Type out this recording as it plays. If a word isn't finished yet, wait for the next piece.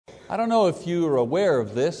I don't know if you are aware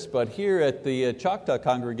of this, but here at the Choctaw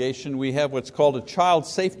congregation we have what's called a child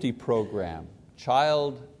safety program.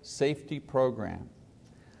 Child safety program.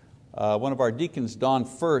 One of our deacons, Don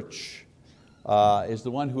Furch, is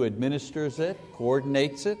the one who administers it,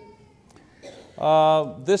 coordinates it.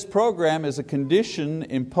 This program is a condition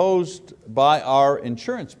imposed by our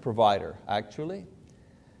insurance provider, actually,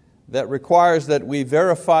 that requires that we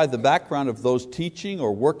verify the background of those teaching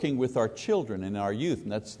or working with our children and our youth,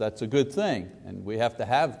 and that's a good thing. And we have to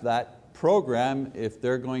have that program if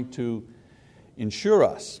they're going to insure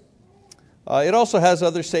us. It also has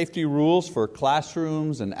other safety rules for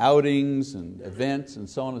classrooms and outings and events and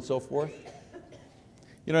so on and so forth.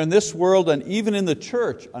 You know, in this world and even in the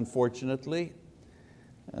church, unfortunately,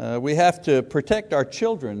 we have to protect our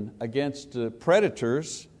children against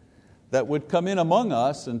predators that would come in among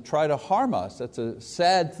us and try to harm us. That's a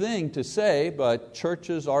sad thing to say, but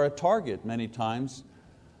churches are a target many times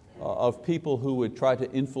of people who would try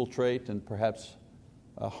to infiltrate and perhaps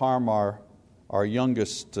harm our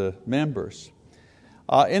youngest members.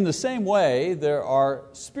 In the same way, there are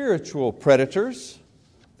spiritual predators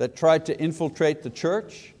that try to infiltrate the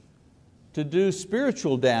church to do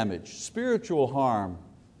spiritual damage, spiritual harm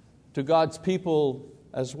to God's people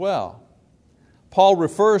as well. Paul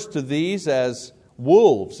refers to these as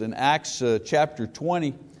wolves in Acts chapter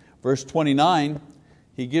 20, verse 29.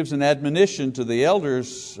 He gives an admonition to the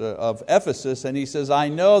elders of Ephesus, and he says, "I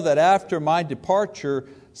know that after my departure,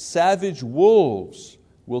 savage wolves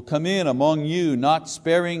will come in among you, not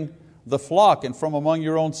sparing the flock, and from among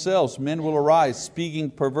your own selves men will arise, speaking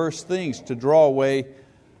perverse things to draw away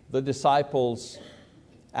the disciples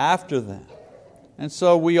after them." And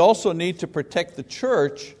so we also need to protect the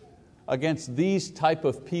church against these type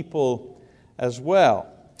of people as well.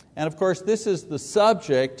 And of course, this is the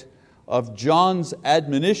subject of John's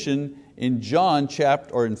admonition in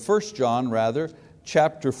in 1 John rather,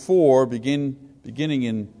 chapter 4, beginning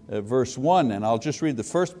in verse 1. And I'll just read the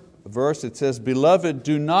first verse. It says, "Beloved,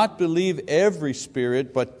 do not believe every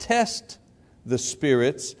spirit, but test the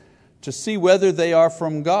spirits to see whether they are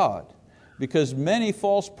from God, because many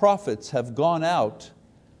false prophets have gone out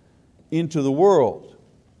into the world."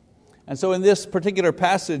 And so in this particular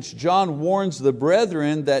passage, John warns the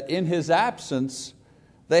brethren that in his absence,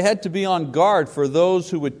 they had to be on guard for those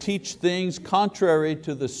who would teach things contrary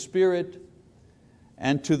to the Spirit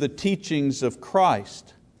and to the teachings of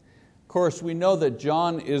Christ. Of course, we know that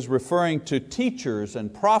John is referring to teachers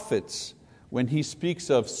and prophets when he speaks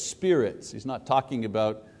of spirits. He's not talking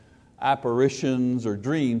about apparitions or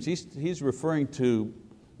dreams. He's referring to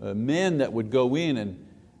men that would go in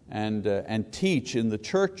and teach in the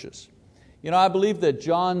churches. You know, I believe that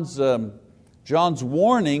John's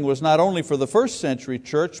warning was not only for the first century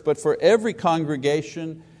church, but for every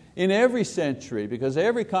congregation in every century, because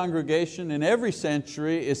every congregation in every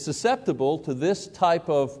century is susceptible to this type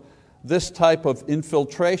of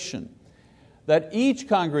infiltration. That each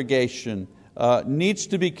congregation needs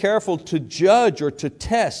to be careful to judge or to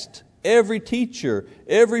test every teacher,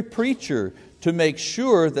 every preacher, to make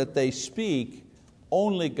sure that they speak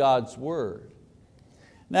only God's word.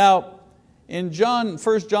 Now, in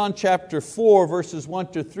 1 John chapter 4, verses 1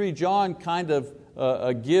 to 3, John kind of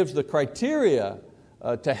gives the criteria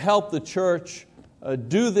to help the church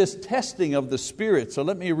do this testing of the Spirit. So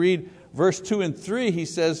let me read verse 2 and 3. He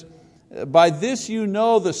says, "By this you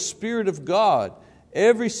know the Spirit of God.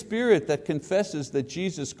 Every spirit that confesses that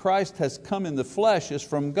Jesus Christ has come in the flesh is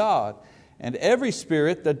from God. And every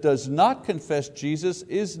spirit that does not confess Jesus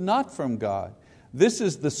is not from God. This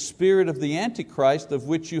is the spirit of the Antichrist, of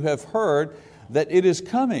which you have heard that it is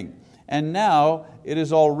coming, and now it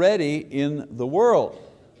is already in the world."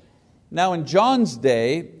 Now in John's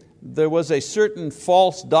day, there was a certain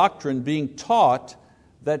false doctrine being taught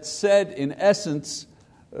that said in essence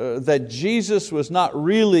that Jesus was not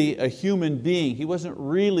really a human being. He wasn't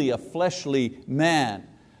really a fleshly man.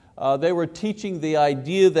 They were teaching the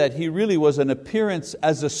idea that He really was an appearance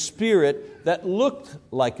as a spirit that looked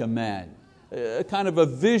like a man. A kind of a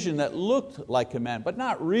vision that looked like a man, but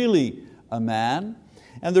not really a man.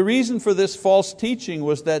 And the reason for this false teaching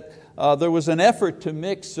was that there was an effort to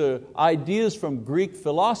mix ideas from Greek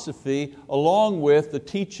philosophy along with the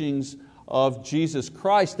teachings of Jesus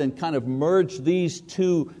Christ and kind of merge these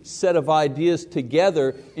two set of ideas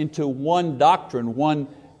together into one doctrine, one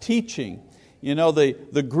teaching. You know,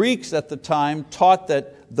 the Greeks at the time taught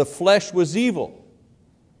that the flesh was evil.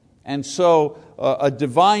 And so a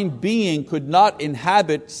divine being could not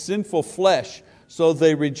inhabit sinful flesh. So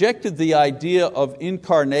they rejected the idea of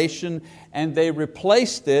incarnation and they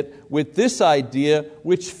replaced it with this idea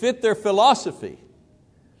which fit their philosophy.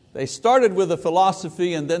 They started with a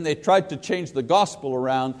philosophy and then they tried to change the gospel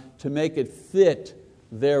around to make it fit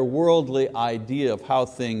their worldly idea of how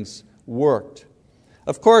things worked.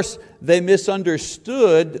 Of course, they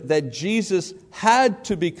misunderstood that Jesus had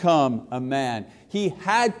to become a man. He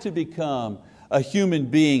had to become a human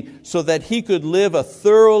being so that He could live a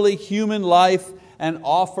thoroughly human life and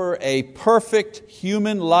offer a perfect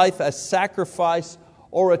human life as sacrifice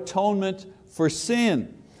or atonement for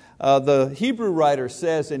sin. The Hebrew writer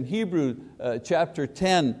says in Hebrew chapter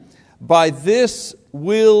 10, "By this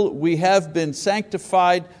will we have been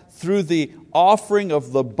sanctified through the offering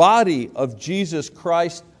of the body of Jesus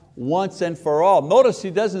Christ once and for all." Notice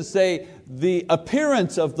he doesn't say the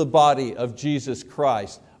appearance of the body of Jesus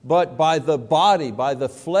Christ, but by the body, by the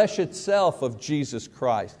flesh itself of Jesus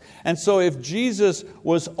Christ. And so if Jesus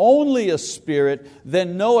was only a spirit,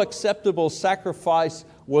 then no acceptable sacrifice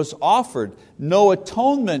was offered, no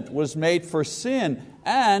atonement was made for sin,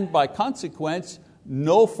 and by consequence,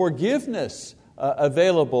 no forgiveness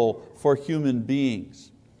available for human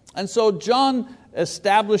beings. And so John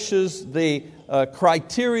establishes the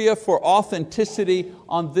criteria for authenticity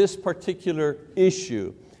on this particular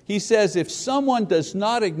issue. He says, if someone does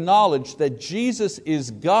not acknowledge that Jesus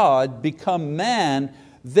is God, become man,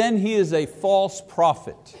 then he is a false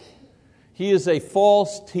prophet. He is a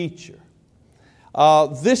false teacher.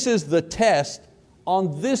 This is the test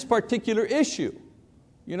on this particular issue.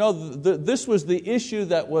 This was the issue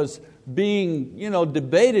that was being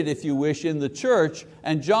debated, if you wish, in the church,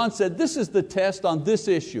 and John said this is the test on this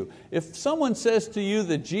issue. If someone says to you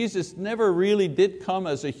that Jesus never really did come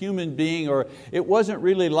as a human being, or it wasn't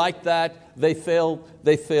really like that, they failed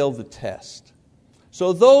the test.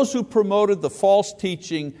 So those who promoted the false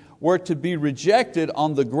teaching were to be rejected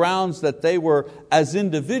on the grounds that they were, as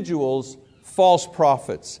individuals, false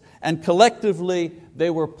prophets, and collectively they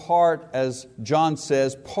were part, as John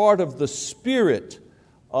says, part of the spirit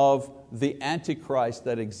of the Antichrist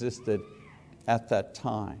that existed at that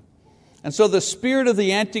time. And so the spirit of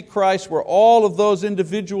the Antichrist were all of those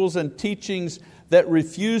individuals and teachings that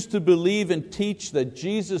refused to believe and teach that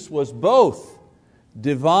Jesus was both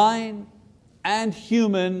divine and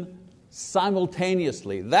human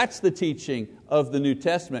simultaneously. That's the teaching of the New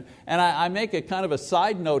Testament. And I make a kind of a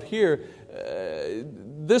side note here.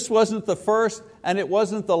 This wasn't the first and it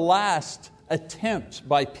wasn't the last attempt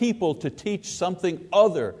by people to teach something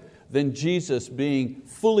other than Jesus being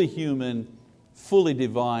fully human, fully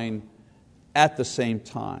divine at the same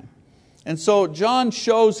time. And so John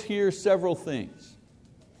shows here several things.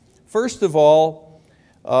 First of all,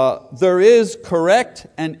 there is correct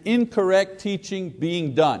and incorrect teaching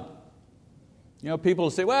being done. People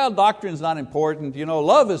say, well, doctrine's not important,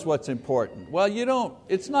 love is what's important. Well,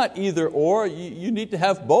 it's not either or, you need to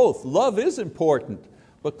have both. Love is important,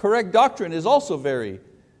 but correct doctrine is also very,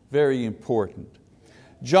 very important.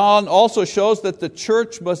 John also shows that the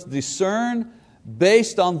church must discern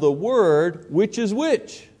based on the word which is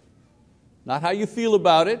which. Not how you feel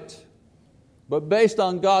about it, but based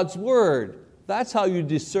on God's word. That's how you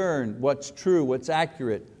discern what's true, what's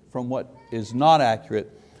accurate from what is not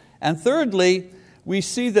accurate. And thirdly, we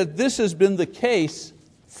see that this has been the case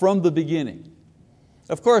from the beginning.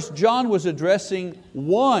 Of course, John was addressing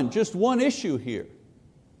just one issue here.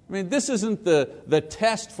 This isn't the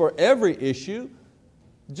test for every issue,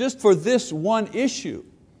 just for this one issue,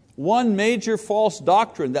 one major false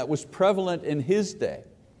doctrine that was prevalent in his day.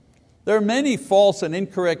 There are many false and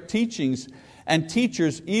incorrect teachings and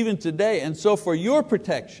teachers even today, and so for your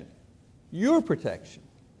protection,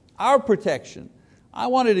 our protection, I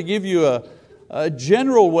wanted to give you a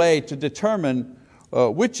general way to determine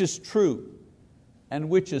which is true and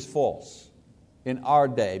which is false in our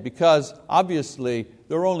day, because obviously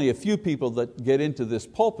there are only a few people that get into this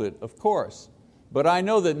pulpit, of course, but I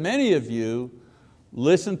know that many of you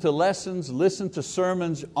listen to lessons, listen to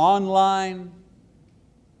sermons online,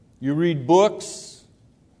 you read books,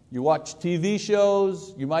 you watch TV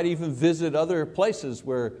shows, you might even visit other places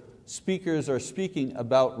where speakers are speaking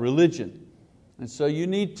about religion. And so you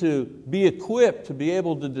need to be equipped to be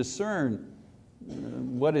able to discern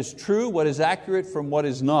what is true, what is accurate from what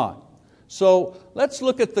is not. So let's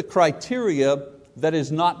look at the criteria that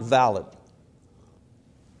is not valid.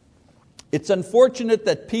 It's unfortunate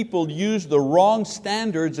that people use the wrong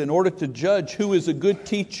standards in order to judge who is a good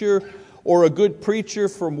teacher or a good preacher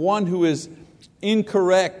from one who is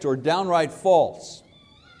incorrect or downright false.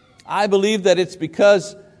 I believe that it's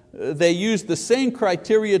because they use the same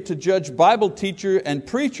criteria to judge Bible teachers and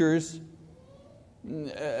preachers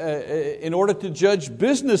in order to judge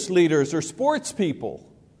business leaders or sports people.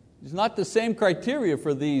 It's not the same criteria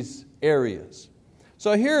for these areas.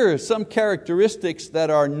 So here are some characteristics that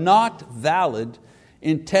are not valid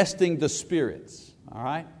in testing the spirits. All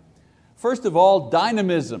right? First of all,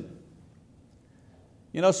 dynamism.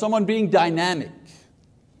 Someone being dynamic.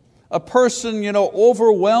 A person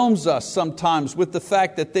overwhelms us sometimes with the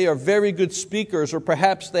fact that they are very good speakers, or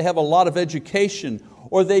perhaps they have a lot of education,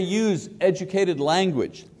 or they use educated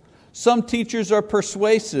language. Some teachers are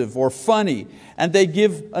persuasive or funny, and they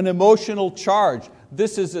give an emotional charge.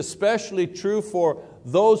 This is especially true for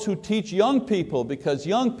those who teach young people, because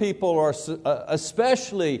young people are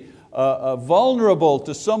especially vulnerable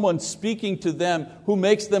to someone speaking to them who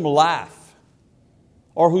makes them laugh,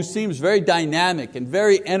 or who seems very dynamic and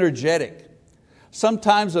very energetic.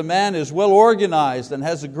 Sometimes a man is well organized and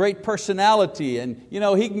has a great personality, and he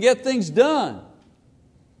can get things done.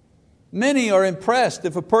 Many are impressed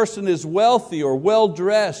if a person is wealthy or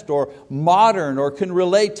well-dressed or modern or can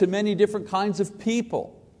relate to many different kinds of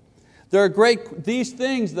people. These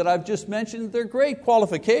things that I've just mentioned, they're great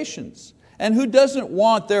qualifications. And who doesn't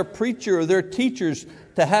want their preacher or their teachers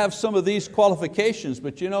to have some of these qualifications?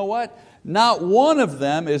 But you know what? Not one of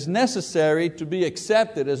them is necessary to be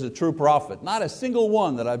accepted as a true prophet. Not a single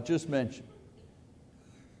one that I've just mentioned.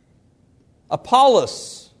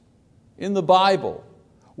 Apollos in the Bible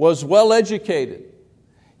was well educated.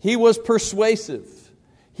 He was persuasive.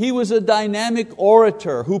 He was a dynamic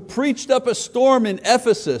orator who preached up a storm in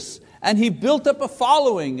Ephesus, and he built up a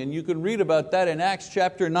following, and you can read about that in Acts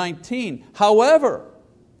chapter 19. However,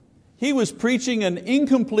 he was preaching an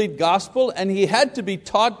incomplete gospel, and he had to be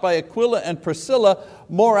taught by Aquila and Priscilla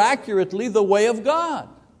more accurately the way of God.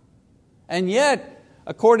 And yet,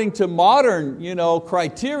 according to modern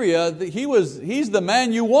criteria, he's the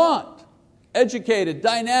man you want. Educated,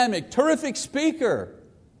 dynamic, terrific speaker,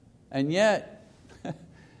 and yet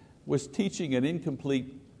was teaching an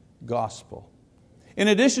incomplete gospel. In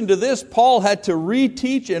addition to this, Paul had to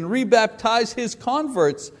reteach and rebaptize his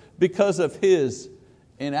converts because of his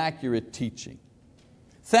inaccurate teaching.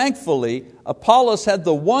 Thankfully, Apollos had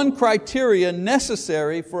the one criteria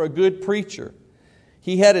necessary for a good preacher.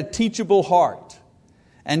 He had a teachable heart,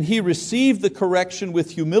 and he received the correction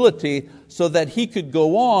with humility so that he could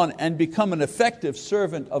go on and become an effective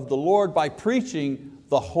servant of the Lord by preaching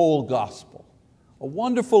the whole gospel. A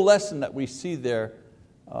wonderful lesson that we see there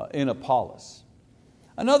in Apollos.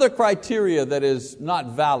 Another criteria that is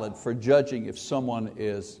not valid for judging if someone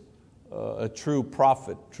is a true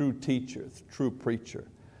prophet, true teacher, true preacher.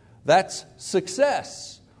 That's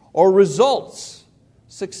success or results.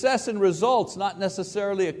 Success and results, not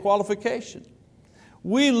necessarily a qualification.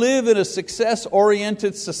 We live in a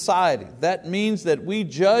success-oriented society. That means that we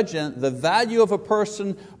judge the value of a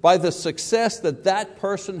person by the success that that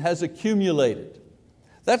person has accumulated.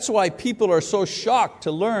 That's why people are so shocked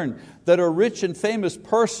to learn that a rich and famous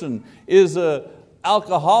person is an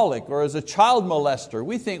alcoholic or is a child molester.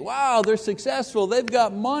 We think, wow, they're successful, they've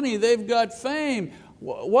got money, they've got fame.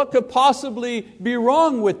 What could possibly be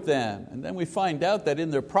wrong with them? And then we find out that in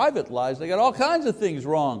their private lives, they got all kinds of things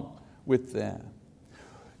wrong with them.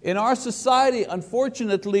 In our society,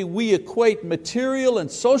 unfortunately, we equate material and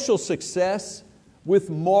social success with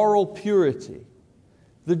moral purity.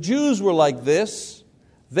 The Jews were like this.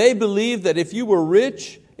 They believed that if you were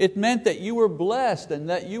rich, it meant that you were blessed and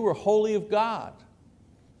that you were holy of God.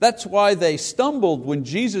 That's why they stumbled when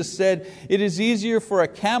Jesus said, "It is easier for a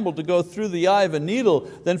camel to go through the eye of a needle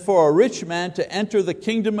than for a rich man to enter the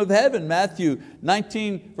kingdom of heaven." Matthew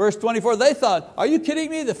 19, verse 24. They thought, are you kidding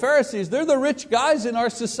me? The Pharisees, they're the rich guys in our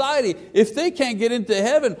society. If they can't get into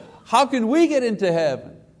heaven, how can we get into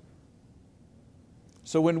heaven?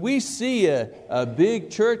 So when we see a big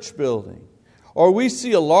church building, or we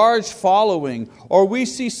see a large following, or we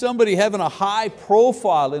see somebody having a high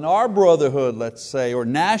profile in our brotherhood, let's say, or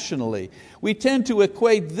nationally, we tend to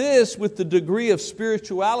equate this with the degree of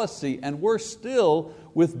spirituality, and we're still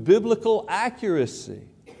with biblical accuracy.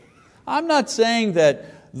 I'm not saying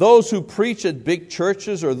that those who preach at big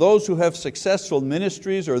churches, or those who have successful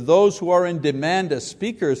ministries, or those who are in demand as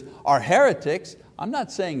speakers are heretics. I'm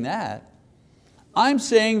not saying that. I'm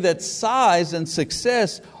saying that size and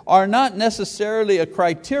success are not necessarily a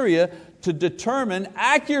criteria to determine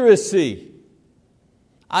accuracy.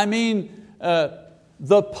 I mean,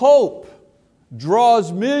 the Pope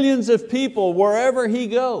draws millions of people wherever he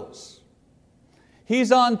goes.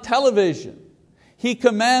 He's on television. He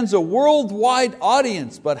commands a worldwide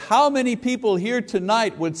audience, but how many people here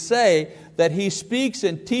tonight would say that he speaks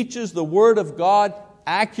and teaches the Word of God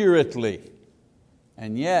accurately?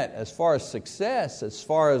 And yet, as far as success, as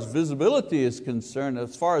far as visibility is concerned,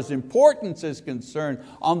 as far as importance is concerned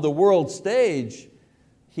on the world stage,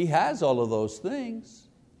 he has all of those things.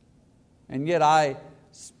 And yet I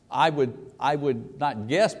I would not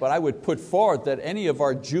guess, but I would put forth that any of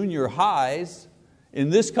our junior highs in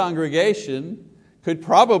this congregation could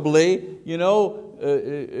probably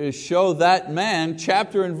show that man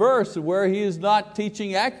chapter and verse where he is not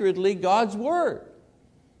teaching accurately God's word.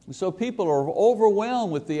 So people are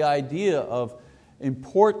overwhelmed with the idea of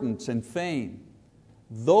importance and fame.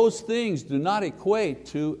 Those things do not equate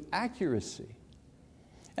to accuracy.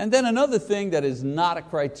 And then another thing that is not a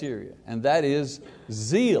criteria, and that is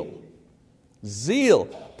zeal. Zeal.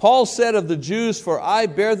 Paul said of the Jews, "For I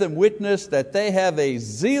bear them witness that they have a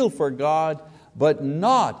zeal for God, but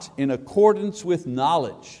not in accordance with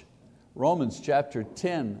knowledge." Romans chapter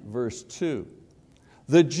 10, verse 2.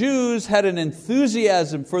 The Jews had an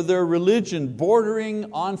enthusiasm for their religion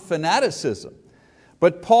bordering on fanaticism.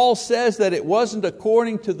 But Paul says that it wasn't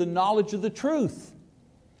according to the knowledge of the truth.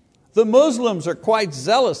 The Muslims are quite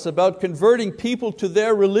zealous about converting people to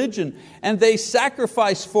their religion, and they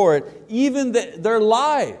sacrifice for it, even their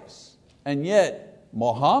lives. And yet,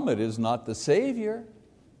 Muhammad is not the Savior.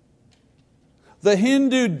 The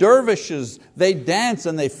Hindu dervishes, they dance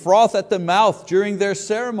and they froth at the mouth during their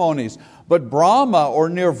ceremonies, but Brahma or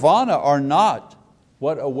Nirvana are not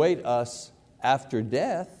what await us after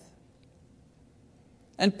death.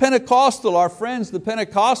 And Pentecostal, our friends, the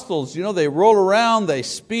Pentecostals, they roll around, they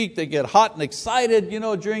speak, they get hot and excited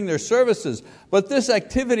during their services. But this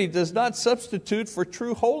activity does not substitute for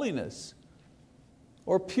true holiness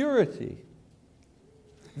or purity.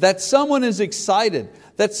 That someone is excited,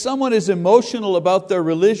 that someone is emotional about their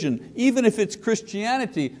religion, even if it's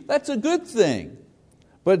Christianity, that's a good thing.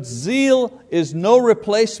 But zeal is no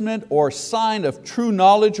replacement or sign of true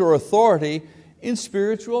knowledge or authority in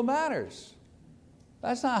spiritual matters.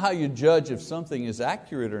 That's not how you judge if something is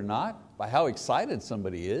accurate or not, by how excited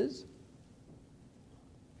somebody is.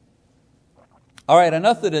 All right,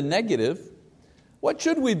 enough of the negative. What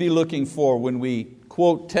should we be looking for when we,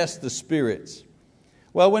 quote, test the spirits?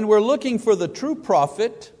 Well, when we're looking for the true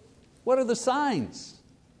prophet, what are the signs?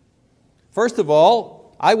 First of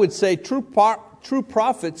all, I would say true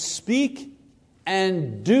prophets speak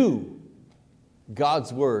and do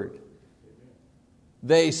God's word.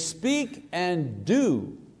 They speak and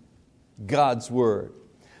do God's word.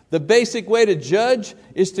 The basic way to judge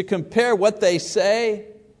is to compare what they say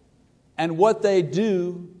and what they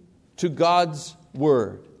do to God's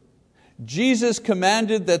word. Jesus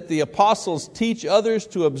commanded that the apostles teach others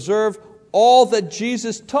to observe all that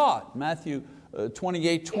Jesus taught, Matthew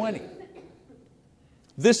 28:20.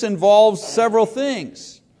 This involves several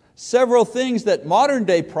things that modern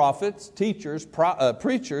day prophets, teachers,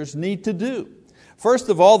 preachers need to do. First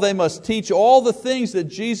of all, they must teach all the things that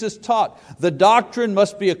Jesus taught. The doctrine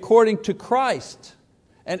must be according to Christ,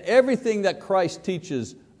 and everything that Christ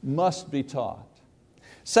teaches must be taught.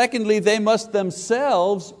 Secondly, they must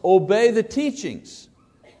themselves obey the teachings.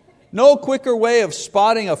 No quicker way of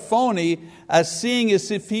spotting a phony as seeing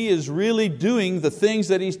as if he is really doing the things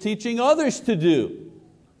that he's teaching others to do.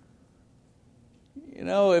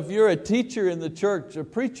 If you're a teacher in the church, a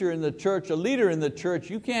preacher in the church, a leader in the church,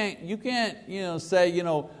 you can't say,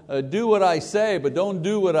 do what I say, but don't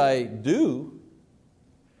do what I do.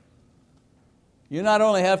 You not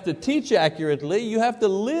only have to teach accurately, you have to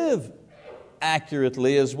live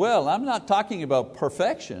accurately as well. I'm not talking about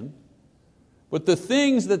perfection, but the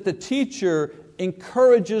things that the teacher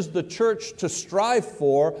encourages the church to strive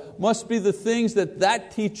for must be the things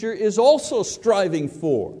that teacher is also striving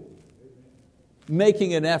for.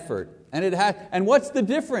 Making an effort. And what's the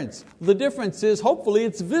difference? The difference is hopefully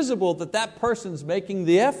it's visible that person's making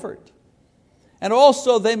the effort. And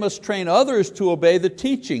also they must train others to obey the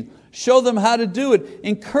teaching. Show them how to do it.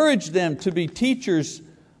 Encourage them to be teachers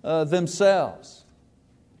themselves.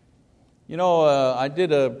 I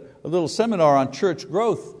did a little seminar on church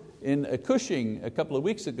growth in Cushing a couple of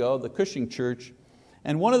weeks ago, the Cushing Church.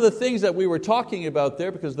 And one of the things that we were talking about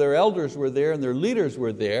there, because their elders were there and their leaders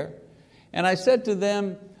were there, and I said to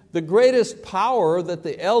them, the greatest power that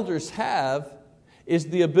the elders have is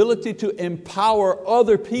the ability to empower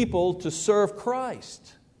other people to serve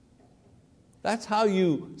Christ. That's how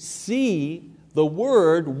you see the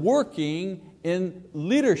word working in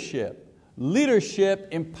leadership. Leadership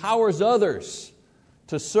empowers others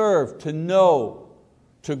to serve, to know,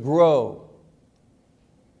 to grow.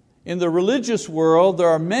 In the religious world, there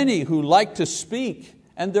are many who like to speak,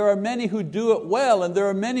 and there are many who do it well, and there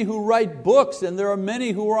are many who write books, and there are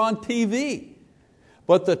many who are on TV.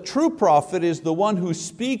 But the true prophet is the one who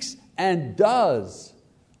speaks and does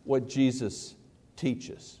what Jesus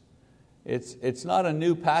teaches. It's not a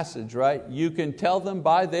new passage, right? You can tell them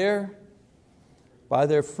by their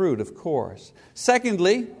fruit, of course.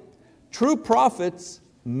 Secondly, true prophets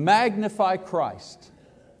magnify Christ.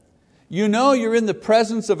 You know you're in the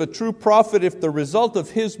presence of a true prophet if the result of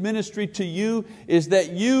his ministry to you is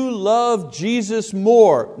that you love Jesus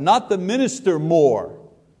more, not the minister more.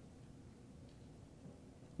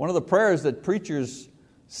 One of the prayers that preachers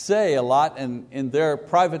say a lot in their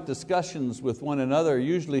private discussions with one another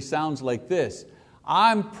usually sounds like this: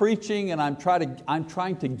 I'm preaching and I'm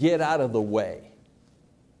trying to get out of the way.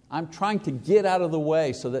 I'm trying to get out of the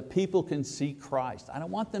way so that people can see Christ. I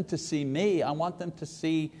don't want them to see me, I want them to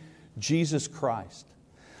see Jesus Christ.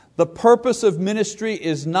 The purpose of ministry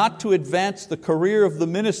is not to advance the career of the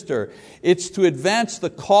minister, it's to advance the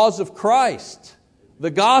cause of Christ, the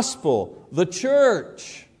gospel, the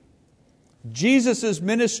church. Jesus'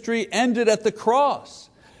 ministry ended at the cross.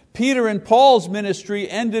 Peter and Paul's ministry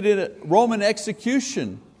ended in a Roman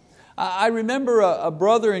execution. I remember a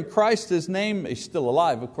brother in Christ, his name, he's still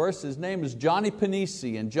alive of course, his name is Johnny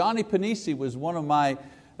Panisi, and Johnny Panisi was one of my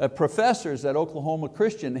professors at Oklahoma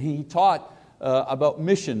Christian. He taught about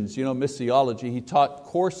missions, missiology. He taught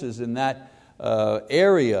courses in that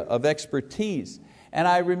area of expertise. And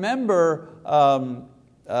I remember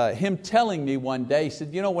him telling me one day, he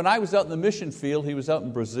said, when I was out in the mission field, he was out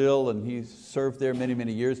in Brazil and he served there many,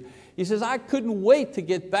 many years. He says, I couldn't wait to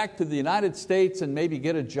get back to the United States and maybe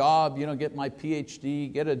get a job, get my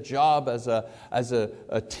PhD, get a job as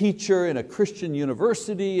a teacher in a Christian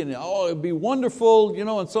university, and it'd be wonderful,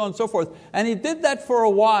 and so on and so forth. And he did that for a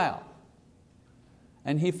while.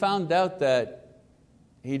 And he found out that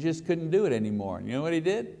he just couldn't do it anymore. And you know what he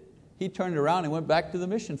did? He turned around and went back to the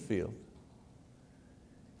mission field.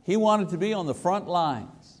 He wanted to be on the front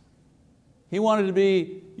lines. He wanted to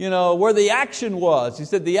be where the action was. He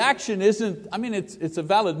said the action isn't, it's a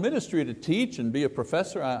valid ministry to teach and be a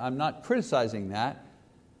professor. I'm not criticizing that.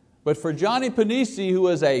 But for Johnny Panisi, who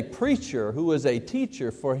was a preacher, who was a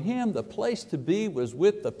teacher, for him the place to be was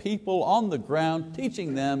with the people on the ground,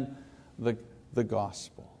 teaching them the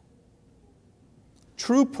gospel.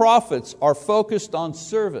 True prophets are focused on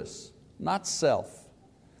service, not self.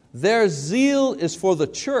 Their zeal is for the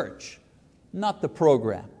church, not the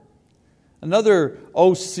program. Another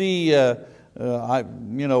OC,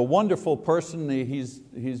 wonderful person,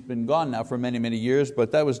 he's been gone now for many, many years,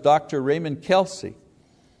 but that was Dr. Raymond Kelsey.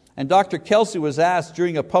 And Dr. Kelsey was asked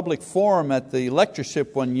during a public forum at the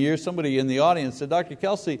lectureship one year, somebody in the audience said, Dr.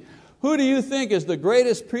 Kelsey, who do you think is the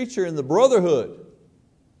greatest preacher in the brotherhood?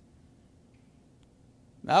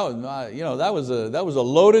 That was a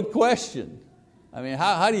loaded question.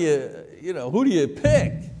 How do you, who do you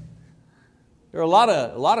pick? There are a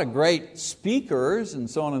lot of great speakers and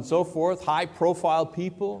so on and so forth, high profile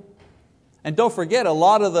people. And don't forget, a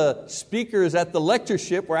lot of the speakers at the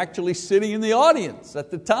lectureship were actually sitting in the audience at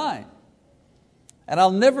the time. And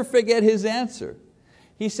I'll never forget his answer.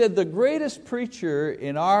 He said, the greatest preacher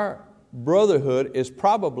in our brotherhood is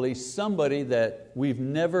probably somebody that we've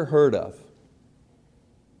never heard of.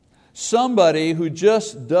 Somebody who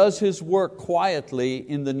just does his work quietly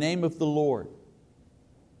in the name of the Lord,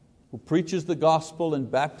 who preaches the gospel and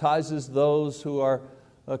baptizes those who are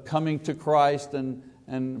coming to Christ and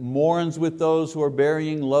mourns with those who are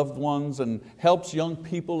burying loved ones and helps young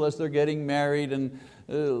people as they're getting married and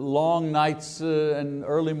long nights and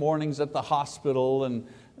early mornings at the hospital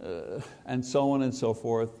and so on and so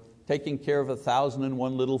forth, taking care of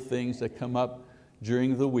 1,001 little things that come up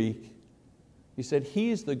during the week. He said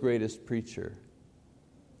he's the greatest preacher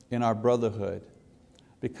in our brotherhood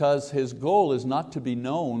because his goal is not to be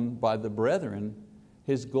known by the brethren,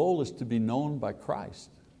 his goal is to be known by Christ.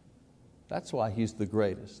 That's why he's the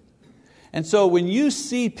greatest. And so when you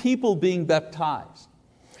see people being baptized,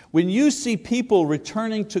 when you see people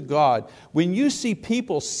returning to God, when you see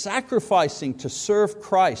people sacrificing to serve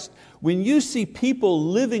Christ, when you see people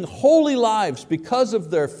living holy lives because of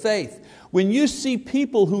their faith, when you see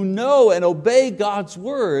people who know and obey God's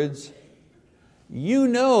words, you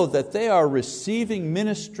know that they are receiving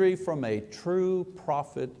ministry from a true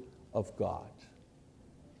prophet of God.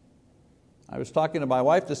 I was talking to my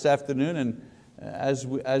wife this afternoon, and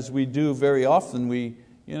as we do very often,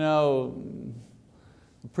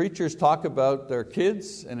 preachers talk about their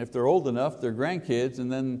kids, and if they're old enough, their grandkids, and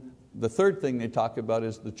then the third thing they talk about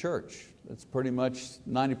is the church. That's pretty much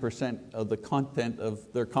 90% of the content of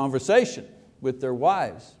their conversation with their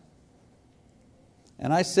wives.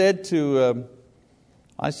 And I said to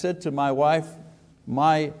my wife,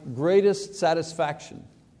 my greatest satisfaction,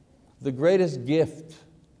 the greatest gift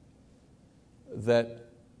that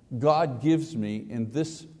God gives me in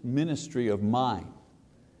this ministry of mine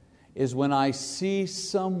is when I see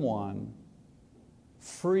someone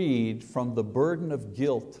freed from the burden of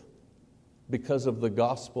guilt because of the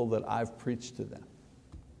gospel that I've preached to them.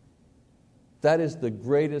 That is the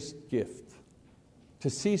greatest gift. To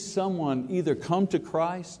see someone either come to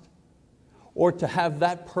Christ or to have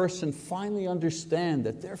that person finally understand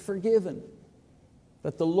that they're forgiven,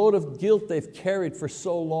 that the load of guilt they've carried for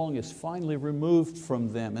so long is finally removed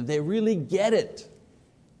from them, and they really get it.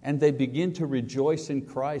 And they begin to rejoice in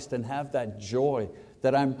Christ and have that joy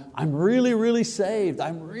that I'm really, really saved.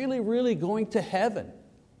 I'm really, really going to heaven.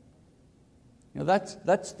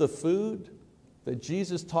 That's the food that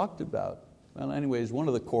Jesus talked about. Well, anyways, one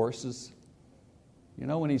of the courses.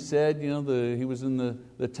 When He said, He was in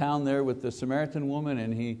the town there with the Samaritan woman,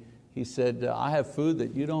 and He said, I have food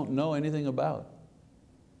that you don't know anything about.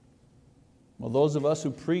 Well, those of us who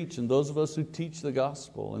preach, and those of us who teach the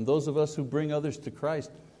gospel, and those of us who bring others to Christ,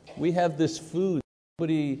 we have this food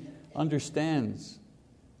nobody understands,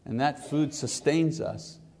 and that food sustains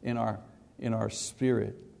us in our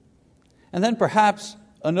spirit. And then perhaps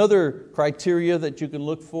another criteria that you can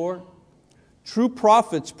look for, true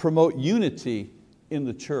prophets promote unity in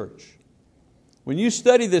the church. When you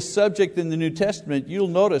study this subject in the New Testament, you'll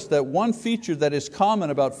notice that one feature that is common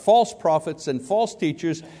about false prophets and false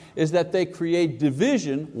teachers is that they create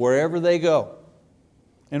division wherever they go.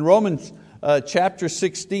 In Romans chapter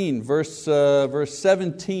 16, verse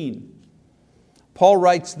 17, Paul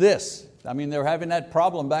writes this. They were having that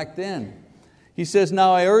problem back then. He says,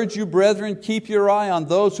 now I urge you, brethren, keep your eye on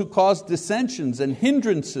those who cause dissensions and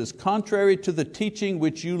hindrances contrary to the teaching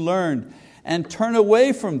which you learned, and turn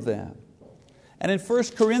away from them. And in 1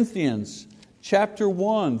 Corinthians chapter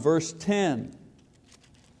 1, verse 10,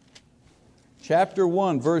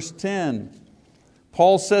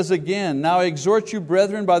 Paul says again, now I exhort you,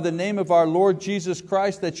 brethren, by the name of our Lord Jesus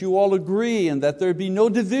Christ, that you all agree, and that there be no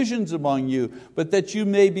divisions among you, but that you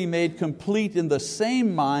may be made complete in the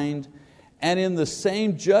same mind and in the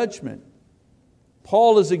same judgment.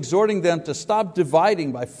 Paul is exhorting them to stop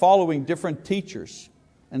dividing by following different teachers.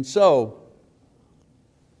 And so,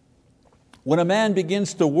 when a man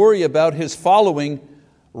begins to worry about his following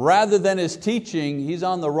rather than his teaching, he's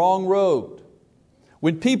on the wrong road.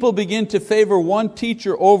 When people begin to favor one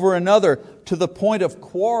teacher over another to the point of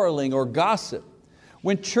quarreling or gossip,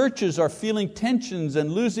 when churches are feeling tensions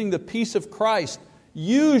and losing the peace of Christ,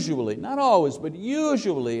 usually, not always, but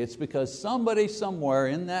usually it's because somebody somewhere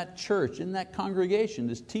in that church, in that congregation,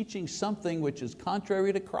 is teaching something which is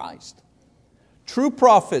contrary to Christ. True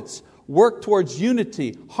prophets work towards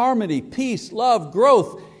unity, harmony, peace, love,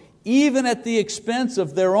 growth, even at the expense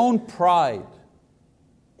of their own pride.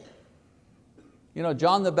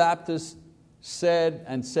 John the Baptist said,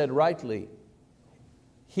 and said rightly,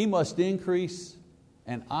 he must increase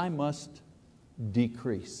and I must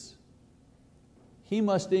decrease. He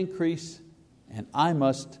must increase and I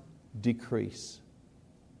must decrease.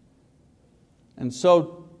 And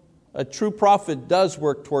so a true prophet does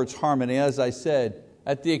work towards harmony, as I said,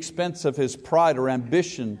 at the expense of his pride or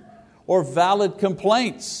ambition or valid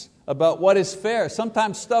complaints about what is fair.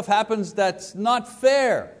 Sometimes stuff happens that's not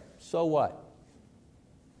fair. So what?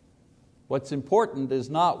 What's important is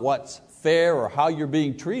not what's fair or how you're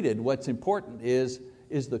being treated. What's important is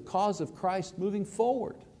the cause of Christ moving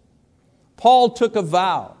forward. Paul took a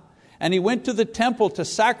vow and he went to the temple to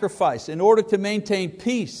sacrifice in order to maintain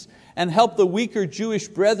peace and help the weaker Jewish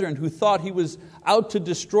brethren who thought he was out to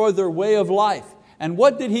destroy their way of life. And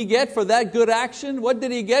what did he get for that good action? What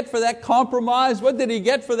did he get for that compromise? What did he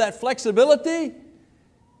get for that flexibility?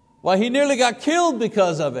 Well, he nearly got killed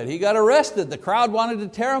because of it. He got arrested. The crowd wanted to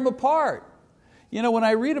tear him apart. When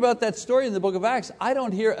I read about that story in the book of Acts, I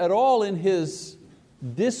don't hear at all in his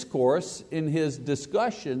discourse, in his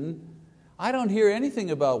discussion, I don't hear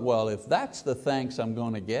anything about, well, if that's the thanks I'm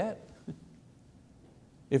going to get,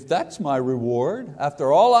 if that's my reward,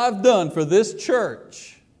 after all I've done for this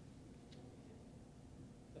church.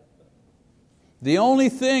 The only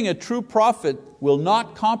thing a true prophet will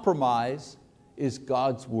not compromise is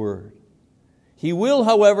God's word. He will,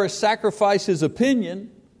 however, sacrifice his opinion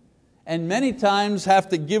and many times have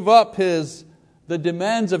to give up the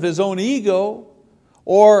demands of his own ego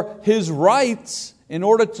or his rights in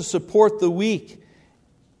order to support the weak,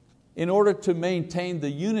 in order to maintain the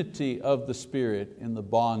unity of the Spirit in the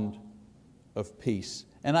bond of peace.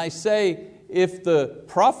 And I say, if the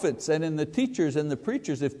prophets and in the teachers and the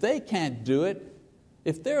preachers, if they can't do it,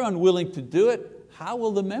 if they're unwilling to do it, how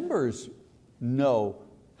will the members know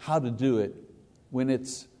how to do it when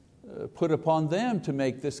it's put upon them to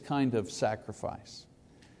make this kind of sacrifice?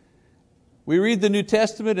 We read the New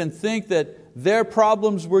Testament and think that their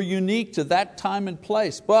problems were unique to that time and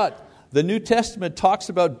place, but the New Testament talks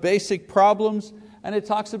about basic problems and it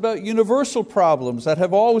talks about universal problems that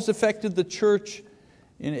have always affected the church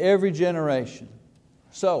in every generation.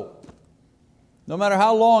 So, No matter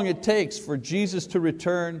how long it takes for Jesus to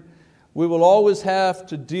return, we will always have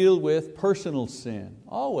to deal with personal sin.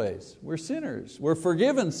 Always. We're sinners. We're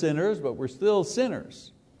forgiven sinners, but we're still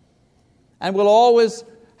sinners. And we'll always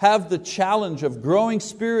have the challenge of growing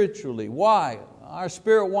spiritually. Why? Our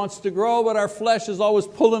spirit wants to grow, but our flesh is always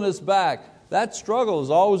pulling us back. That struggle is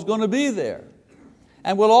always going to be there.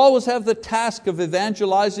 And we'll always have the task of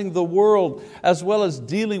evangelizing the world, as well as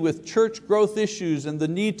dealing with church growth issues and the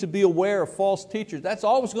need to be aware of false teachers. That's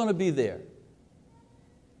always going to be there.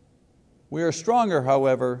 We are stronger,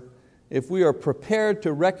 however, if we are prepared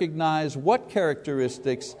to recognize what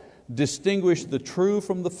characteristics distinguish the true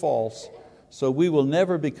from the false, so we will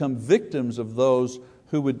never become victims of those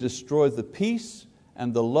who would destroy the peace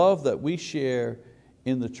and the love that we share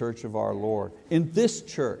in the church of our Lord. In this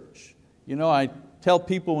church, I tell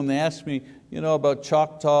people when they ask me, about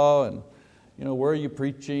Choctaw and where are you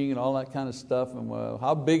preaching and all that kind of stuff, and well,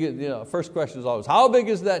 how big is, first question is always, how big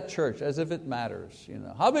is that church? As if it matters.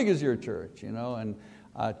 How big is your church? And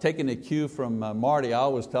taking a cue from Marty, I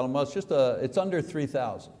always tell them, well, it's under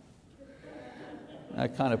 3,000.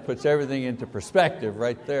 That kind of puts everything into perspective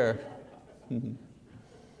right there.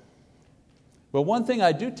 But one thing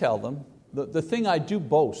I do tell them, the thing I do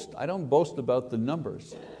boast, I don't boast about the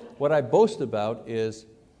numbers. What I boast about is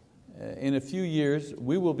in a few years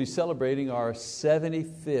we will be celebrating our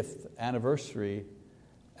 75th anniversary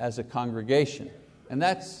as a congregation. And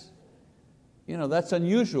that's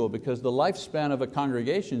unusual, because the lifespan of a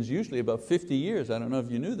congregation is usually about 50 years. I don't know if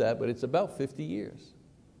you knew that, but it's about 50 years.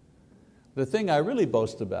 The thing I really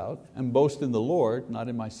boast about, and boast in the Lord, not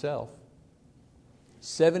in myself,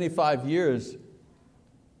 75 years,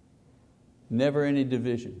 never any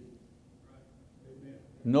division.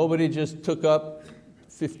 Nobody just took up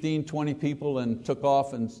 15, 20 people and took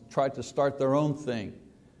off and tried to start their own thing.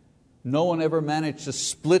 No one ever managed to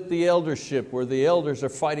split the eldership where the elders are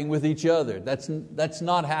fighting with each other. That's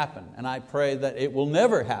not happened, and I pray that it will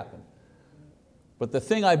never happen. But the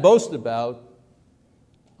thing I boast about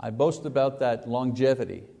that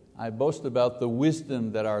longevity. I boast about the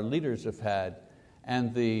wisdom that our leaders have had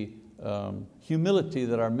and the humility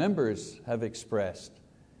that our members have expressed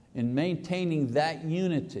in maintaining that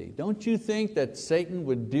unity. Don't you think that Satan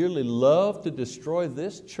would dearly love to destroy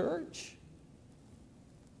this church?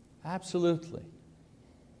 Absolutely.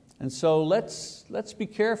 And so let's be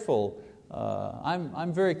careful.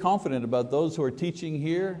 I'm very confident about those who are teaching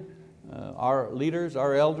here, our leaders,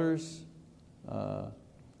 our elders,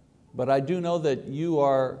 but I do know that you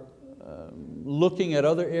are looking at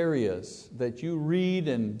other areas, that you read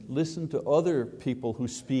and listen to other people who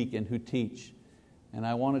speak and who teach. And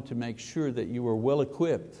I wanted to make sure that you were well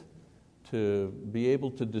equipped to be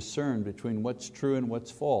able to discern between what's true and what's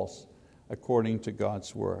false according to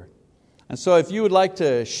God's Word. And so if you would like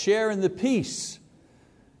to share in the peace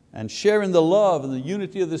and share in the love and the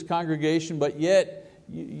unity of this congregation, but yet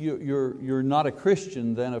you're not a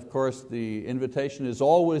Christian, then of course the invitation is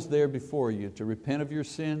always there before you to repent of your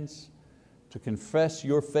sins, to confess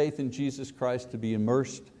your faith in Jesus Christ, to be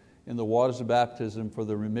immersed in the waters of baptism for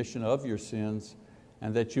the remission of your sins,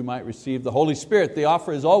 and that you might receive the Holy Spirit. The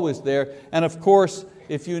offer is always there. And of course,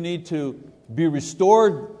 if you need to be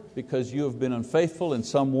restored because you have been unfaithful in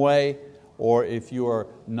some way, or if you are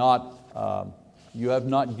not, you have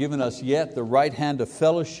not given us yet the right hand of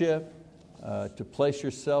fellowship to place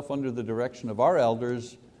yourself under the direction of our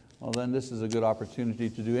elders, well then this is a good opportunity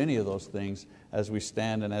to do any of those things as we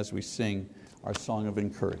stand and as we sing our song of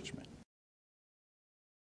encouragement.